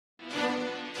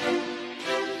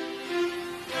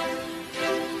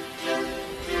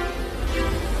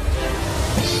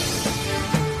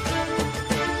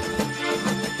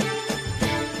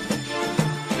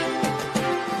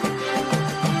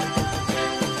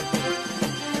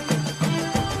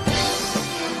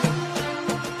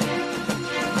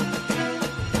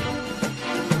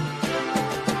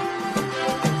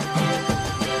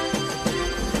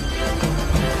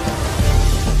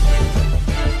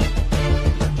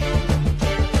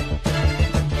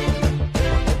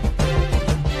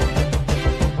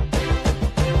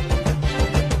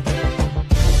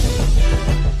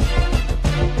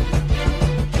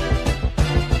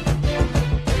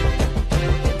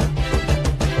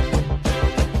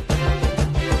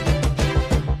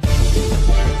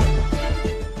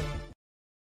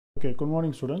Good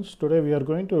morning, students. Today we are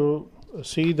going to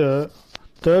see the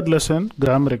third lesson,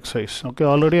 grammar exercise. Okay,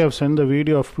 already I have sent the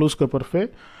video of plus que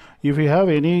parfait. If you have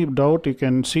any doubt, you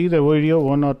can see the video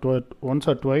once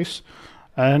or twice,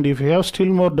 and if you have still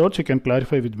more doubts, you can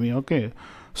clarify with me. Okay,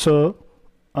 so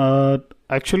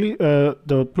actually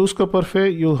the plus que parfait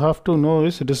you have to know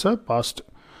is it is a past.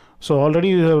 So already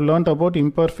you have learnt about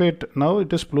imperfect. Now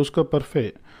it is plus que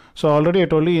parfait. So already I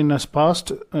told you in a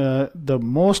past the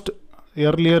most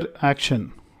earlier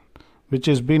action which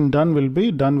is been done will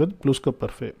be done with plus que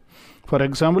parfait. For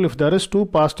example, if there is two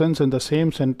past tense in the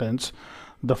same sentence,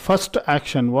 the first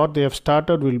action what they have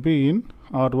started will be in,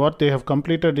 or what they have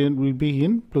completed in will be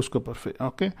in plus que parfait.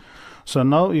 Okay, so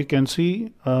now you can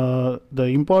see the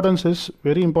importance is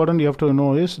very important. You have to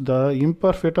know is the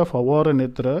imperfect of avoir and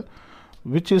être,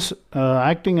 which is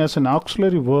acting as an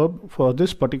auxiliary verb for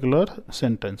this particular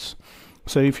sentence.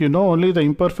 So if you know only the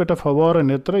imperfect of avoir and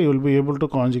être, you will be able to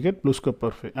conjugate plus que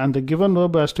parfait, and the given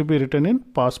verb has to be written in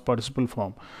past participle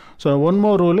form. So one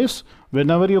more rule is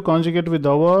whenever you conjugate with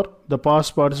avoir, the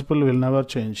past participle will never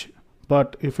change.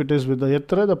 But if it is with the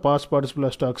être, the past participle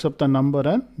has to accept the number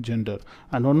and gender.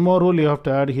 And one more rule you have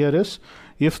to add here is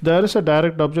if there is a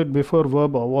direct object before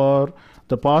verb avoir,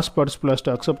 the past participle has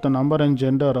to accept the number and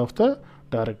gender of the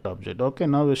direct object. Okay,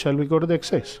 now shall we go to the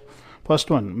exercise?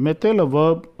 First one, mettez le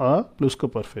verbe à plus que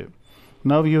parfait.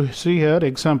 Now you see here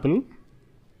example,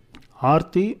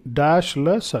 Aarti dash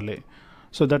le salé.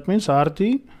 So that means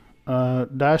Aarti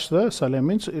dash the salé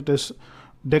means it is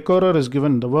decorer is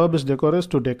given. The verb is decorer is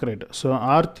to decorate. So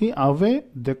Aarti avait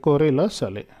décoré le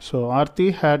salé. So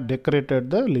Aarti had decorated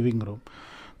the living room.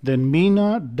 Then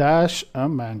Meena dash a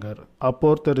manger.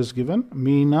 Apporter is given.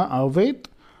 Meena avait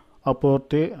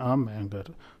apporté a manger.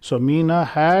 So Meena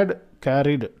had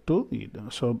carried to eat,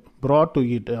 so brought to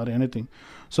eat or anything.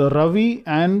 So Ravi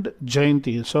and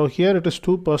Jayanti, so here it is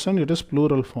two person, it is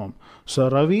plural form. So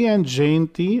Ravi and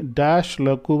Jayanti dash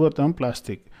le couvert en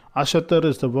plastique. Acheter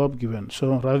is the verb given.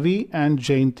 So Ravi and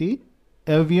Jayanti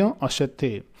avions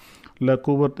acheté le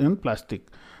couvert en plastique.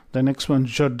 The next one,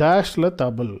 je dash le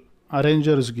table.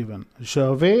 Arranger is given.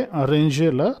 J'avais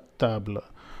arrangé la table.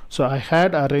 So I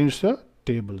had arranged the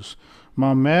tables.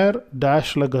 Ma mère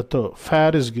dash le gâteau.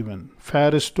 Faire is given.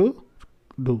 Faire is to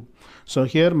do. So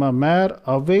here ma mère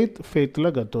avait fait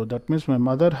le gâteau. That means my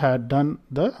mother had done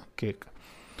the cake.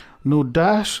 Nous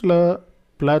dash le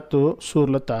plateau sur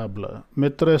la table.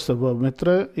 Mettre is the verb.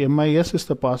 Mettre, MIS is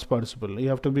the past participle. You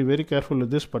have to be very careful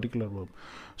with this particular verb.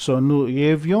 So nous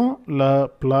avions le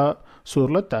plat sur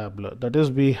la table. That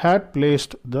is, we had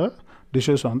placed the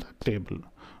dishes on the table.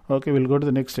 Okay, we'll go to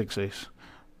the next exercise.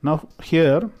 Now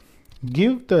here,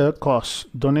 give the cause.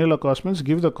 Donner la cause means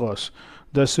give the cause.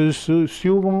 The situation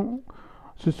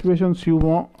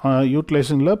suivant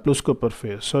utilizing la plus que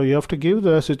parfait. So you have to give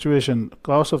the situation,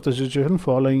 cause of the situation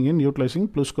following in utilizing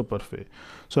plus que parfait.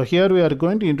 So here we are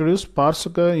going to introduce parce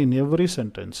que in every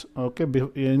sentence. Okay,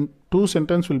 in two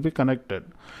sentences will be connected.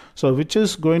 So which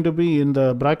is going to be in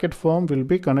the bracket form will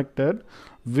be connected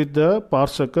with the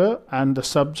parce que, and the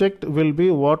subject will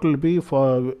be what will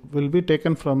be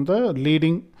taken from the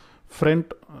leading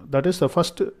front, that is the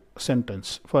first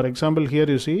sentence. For example, here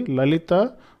you see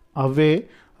Lalita avait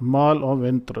mal au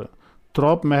ventre.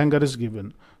 Trop manger is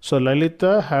given. So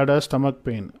Lalita had a stomach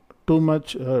pain. Too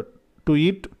much to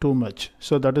eat too much.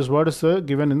 So that is what is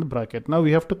given in the bracket. Now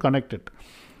we have to connect it.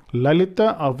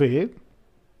 Lalita avait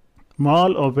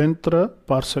mal au ventre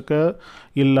parce que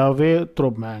il avait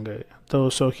trop mangé.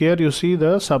 So here you see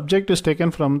the subject is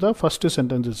taken from the first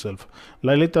sentence itself.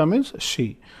 Lalita means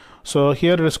she. So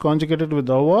here it is conjugated with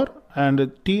avoir, and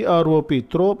trop,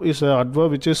 trop is an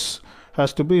adverb which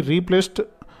has to be replaced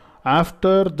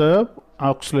after the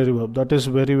auxiliary verb. That is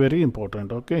very, very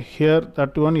important. Okay, here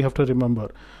that one you have to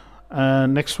remember.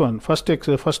 Next one, first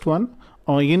one,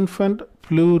 un infant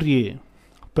pleurier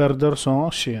perdre son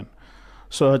chien.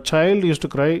 So a child used to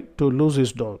cry to lose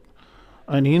his dog.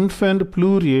 An infant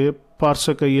pleurier parce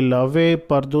qu'il avait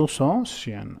perdu son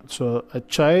chien. So a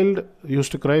child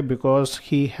used to cry because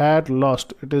he had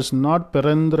lost. It is not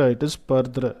prendre, it is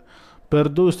perdre.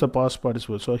 Perdu is the past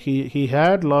participle. So he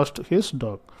had lost his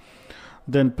dog.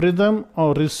 Then Pritham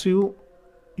or reçu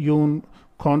une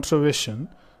contravention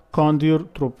conduire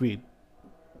trop vite.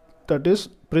 That is,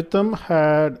 Pritham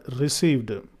had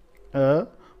received a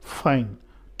fine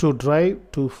to drive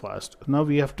too fast. Now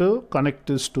we have to connect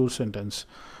these two sentences.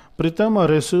 Pritham a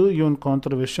reçu une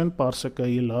contravention parce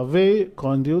qu'il avait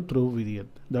conduit trop vite.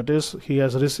 That is, he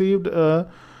has received a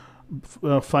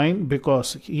fine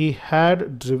because he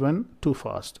had driven too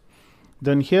fast.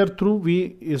 Then here through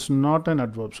V is not an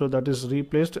adverb, so that is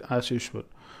replaced as usual.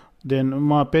 Then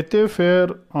ma petit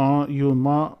frère you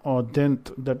ma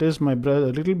dent. That is my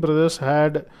brother, little brothers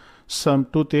had some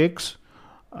toothaches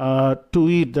to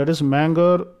eat. That is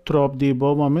mango trop the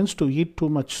boba means to eat too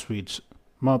much sweets.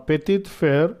 Ma petit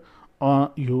frère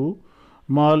you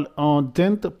mal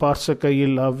dent parce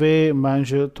qu'il avait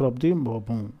mangé trop de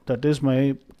bonbons. That is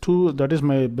my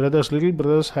brothers, little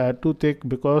brothers had toothache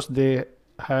because they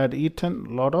had eaten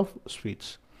a lot of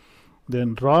sweets.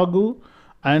 Then Raghu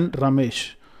and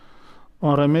Ramesh.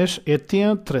 Ramesh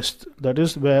était triste, that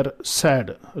is were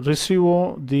sad.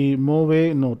 Received the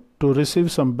mauvais note, to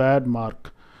receive some bad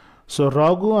mark. So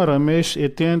Raghu and Ramesh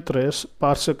étaient tristes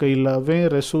parce qu'ils avaient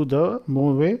reçu the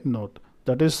mauvais note.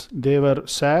 That is, they were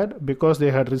sad because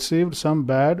they had received some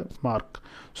bad mark.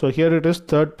 So here it is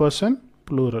third person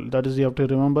plural. That is, you have to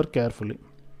remember carefully.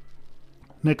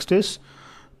 Next is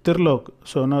Tirlok.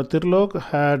 So now Tirlok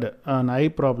had an eye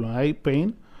problem, eye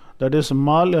pain. That is,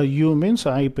 mal u means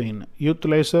eye pain.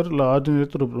 Utilizer la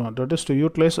ordinaire, that is to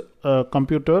utilize a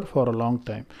computer for a long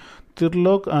time.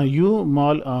 Tirlok u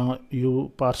mal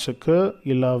u parce que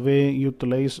il avait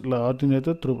utilisé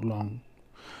l'ordinateur trop long.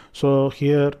 So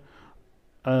here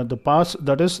the past,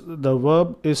 that is the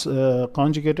verb is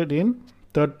conjugated in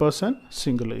third person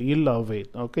singular. Il avait.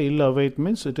 Okay, il avait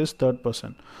means it is third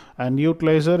person, and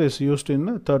utilizer is used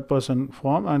in third person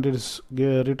form, and it is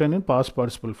written in past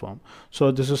participle form.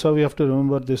 So this is how we have to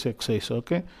remember this exercise.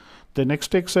 Okay, the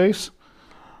next exercise.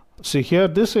 See here,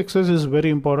 this exercise is very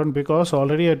important because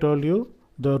already I told you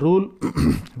the rule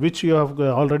which you have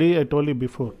already I told you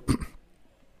before.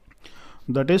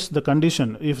 That is the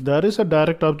condition. If there is a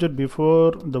direct object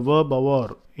before the verb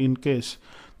avoir, in case,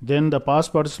 then the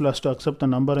past participle has to accept the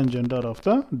number and gender of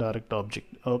the direct object.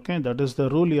 Okay, that is the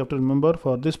rule you have to remember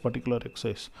for this particular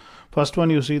exercise. First one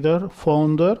you see there,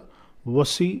 founder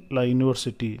voici la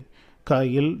university का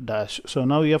il dash. So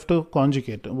now you have to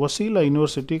conjugate. Voici la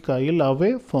university का il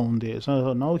avait fondé.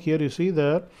 So now here you see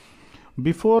there,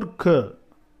 before que,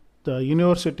 the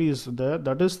university is there,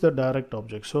 that is the direct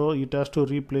object. So it has to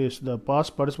replace, the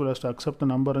past participle has to accept the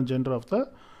number and gender of the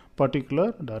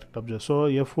particular direct object. So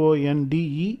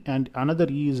fonde and another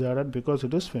e is added because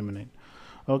it is feminine.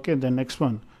 Okay, the next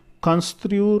one.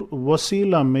 Construire voici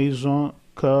la maison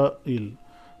que il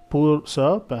pour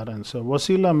sa parents.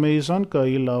 Voici la maison que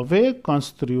il avait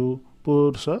construit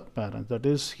pour sa parents. That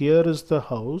is, here is the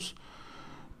house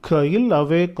que il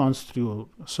avait construit.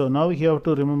 So now you have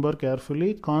to remember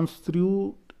carefully,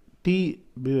 construit T,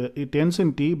 it ends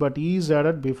in T, but E is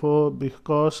added before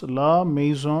because la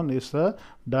maison is the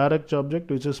direct object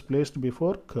which is placed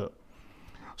before que.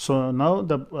 So now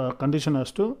the condition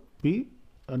has to be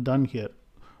done here.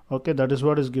 Okay, that is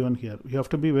what is given here. You have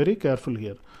to be very careful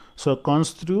here. So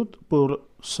construire pour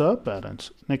sa parents.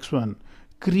 Next one,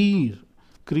 créer.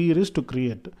 Créer is to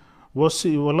create.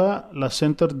 Voici voilà la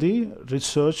centre de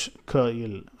research que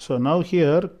il. So now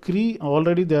here créer,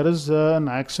 already there is an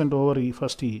accent over e,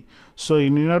 first e. So you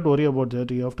need not worry about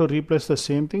that. You have to replace the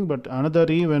same thing, but another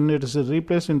e, when it is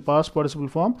replaced in past participle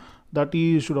form, that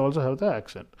e should also have the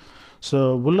accent.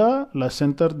 So voilà la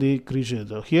centre de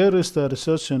research. Here is the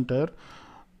research center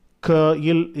que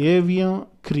il avait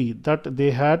créé, that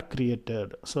they had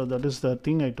created. So that is the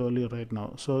thing I told you right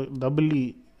now. So double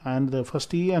E, and the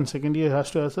first E and second E has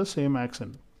to have the same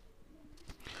accent.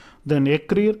 Then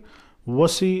écrire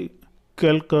voici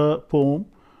quelques poèmes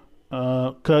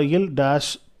que il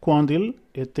dash quand il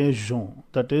était jeune.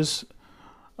 That is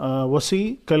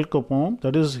voici quelques poèmes.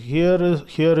 That is,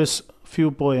 here is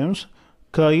few poems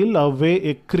que il avait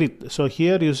écrit. So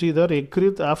here you see that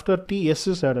écrit after ts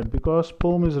is added because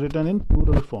poem is written in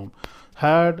plural form.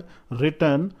 Had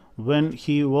written when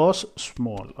he was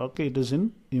small. Okay, it is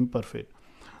in imperfect.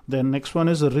 Then next one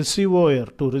is receiver.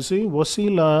 To receive, voici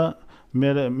la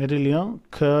médaillon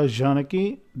que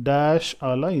Janaki dash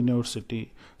à la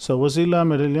university. So voici la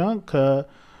médaillon que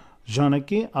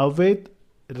Janaki avait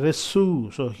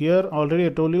reçu. So here already I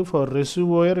told you for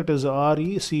receiver it is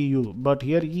RECU, but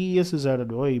here ES is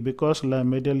added. Why? Because la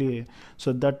médaille.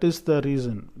 So that is the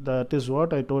reason. That is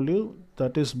what I told you.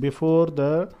 That is before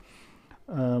the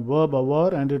verb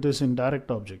avoir, and it is in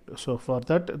direct object. So for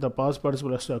that the past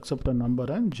participle has to accept a number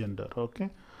and gender. Okay.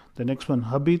 The next one,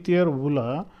 habiter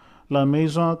voula la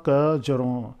maison que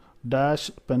Jérôme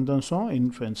dash pendant son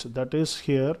enfance. That is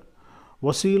here.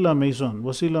 Voici la maison.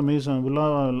 Voici la maison.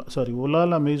 Voila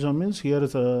la maison means here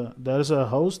is there is a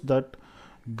house that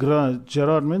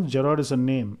Gerard means Gerard is a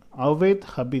name. Avait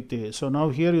habité. So now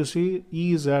here you see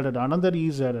E is added. Another E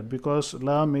is added because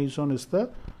la maison is the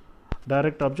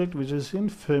direct object which is in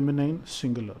feminine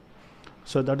singular.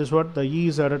 So that is what the E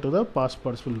is added to the past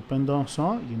participle, pendant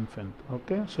sans infant.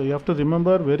 Okay, so you have to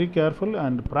remember very careful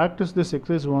and practice this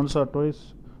exercise once or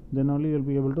twice, then only you'll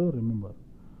be able to remember.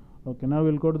 Okay, now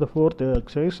we'll go to the fourth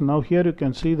exercise. Now here you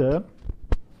can see the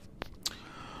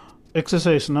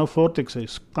exercise. Now fourth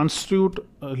exercise, constitute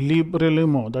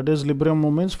librelimo, that is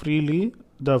libremo means freely,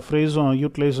 the phrase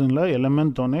utilized in la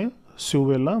element on a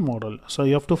suvela model. So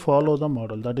you have to follow the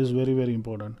model, that is very very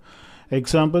important.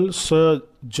 Example, Sir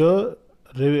Je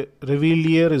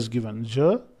Revillier is given.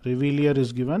 Je Revillier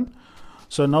is given.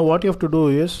 So now what you have to do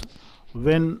is,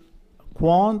 when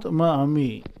quand ma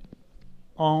ami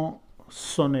en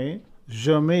sonné,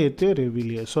 je m'ai été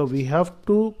réveillé. So we have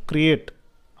to create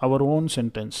our own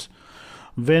sentence.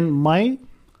 When my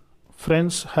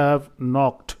friends have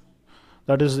knocked,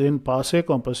 that is in passé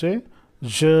composé,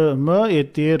 je m'ai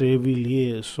été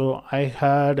réveillé. So I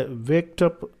had waked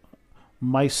up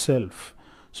myself.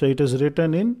 So it is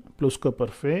written in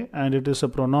pluscuperfect and it is a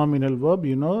pronominal verb.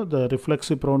 You know, the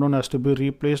reflexive pronoun has to be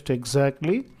replaced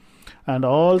exactly, and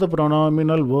all the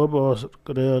pronominal verb was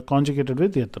conjugated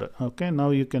with etre. Okay,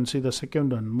 now you can see the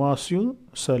second one, monsieur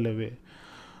se lever.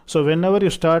 So whenever you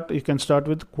start, you can start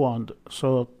with quand.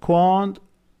 So quand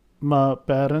ma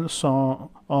parents sont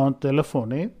en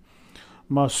téléphoné,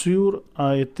 monsieur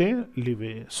a été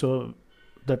levé. So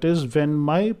that is when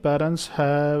my parents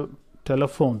have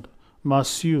telephoned.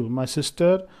 Monsieur, my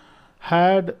sister,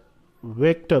 had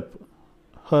waked up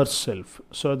herself.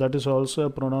 So that is also a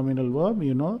pronominal verb.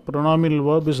 You know, pronominal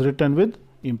verb is written with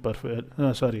imperfect.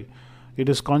 It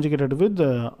is conjugated with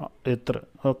etre.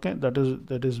 Okay, that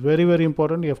is very very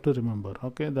important. You have to remember.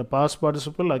 Okay, the past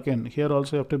participle, again here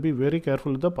also you have to be very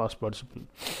careful with the past participle.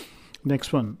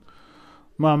 Next one,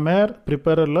 ma mère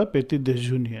prépare le petit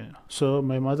déjeuner. So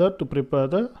my mother to prepare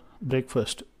the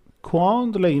breakfast.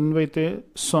 Quand les invités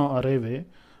sont arrivés,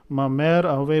 ma mère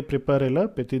avait préparé le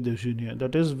petit déjeuner.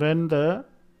 That is when the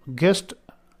guests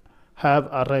have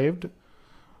arrived,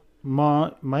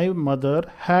 my mother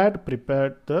had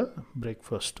prepared the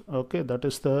breakfast. Okay, that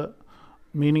is the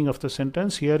meaning of the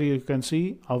sentence. Here you can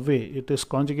see away. It is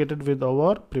conjugated with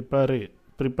our prepare.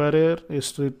 Prepare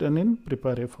is written in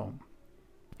prepare form.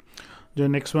 The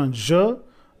next one, je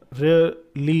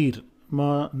relire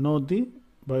ma know the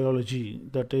biology.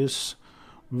 That is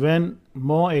when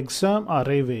mon exam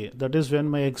arrive. That is when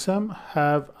my exam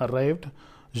have arrived.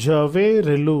 J'avais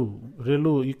relu.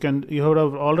 You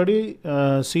have already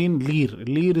seen lire.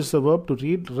 Lire is the verb to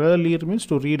read. Relire means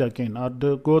to read again or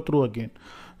to go through again.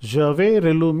 J'avais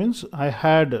relu means I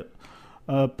had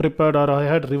prepared or I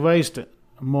had revised.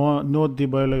 Note the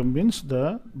biology means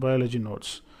the biology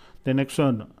notes. The next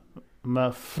one,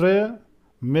 ma frère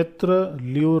mettre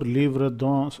leur livre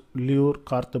dans leur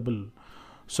cartable.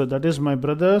 So that is my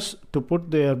brothers to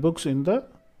put their books in the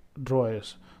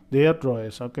drawers. Their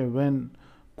drawers. Okay, when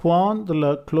quand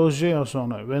la cloche a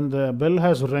sonné, when the bell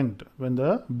has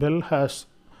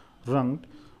rung,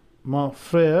 mon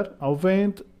frère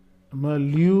avait me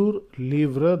leur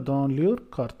livre dans leur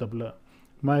cartable.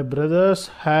 My brothers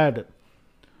had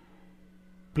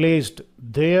placed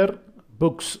their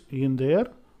books in their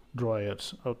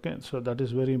drawers. Okay, so that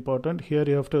is very important. Here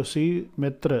you have to see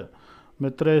mettre.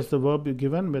 Mettre is the verb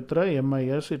given. Mettre,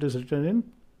 mis. It is written in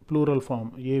plural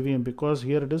form, avm, because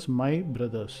here it is my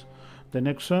brothers. The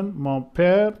next one, mon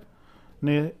père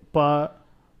n'est pas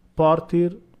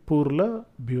partir pour le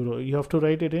bureau. You have to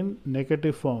write it in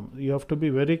negative form. You have to be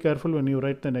very careful when you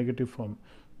write the negative form.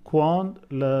 Quand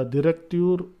le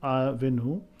directeur est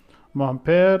venu, mon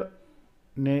père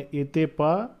n'était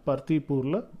pas parti pour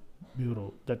le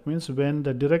bureau. That means when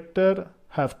the director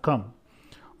have come,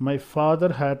 my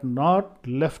father had not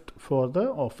left for the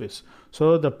office.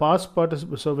 So the past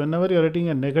participle, so whenever you are writing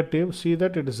a negative, see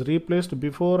that it is replaced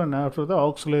before and after the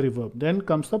auxiliary verb. Then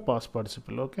comes the past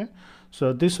participle. Okay.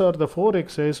 So these are the 4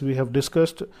 exercises we have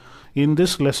discussed in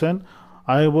this lesson.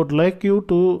 I would like you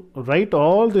to write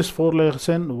all these 4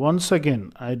 lessons once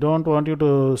again. I don't want you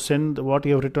to send what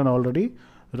you have written already.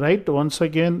 Write once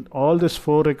again all these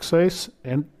 4 exercises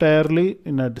entirely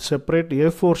in a separate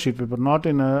A4 sheet paper, not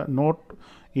in a note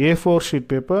A4 sheet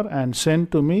paper, and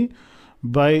send to me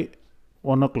by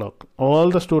 1 o'clock. All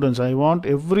the students, I want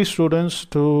every students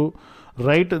to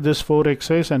write this 4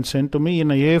 exercise and send to me in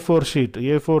a A4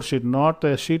 sheet, not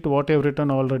a sheet what I have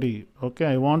written already. Okay,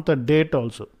 I want the date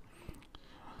also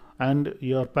and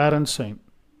your parents' sign.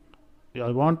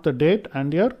 I want the date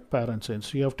and your parents' sign.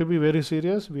 So you have to be very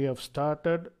serious. We have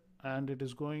started and it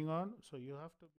is going on. So you have to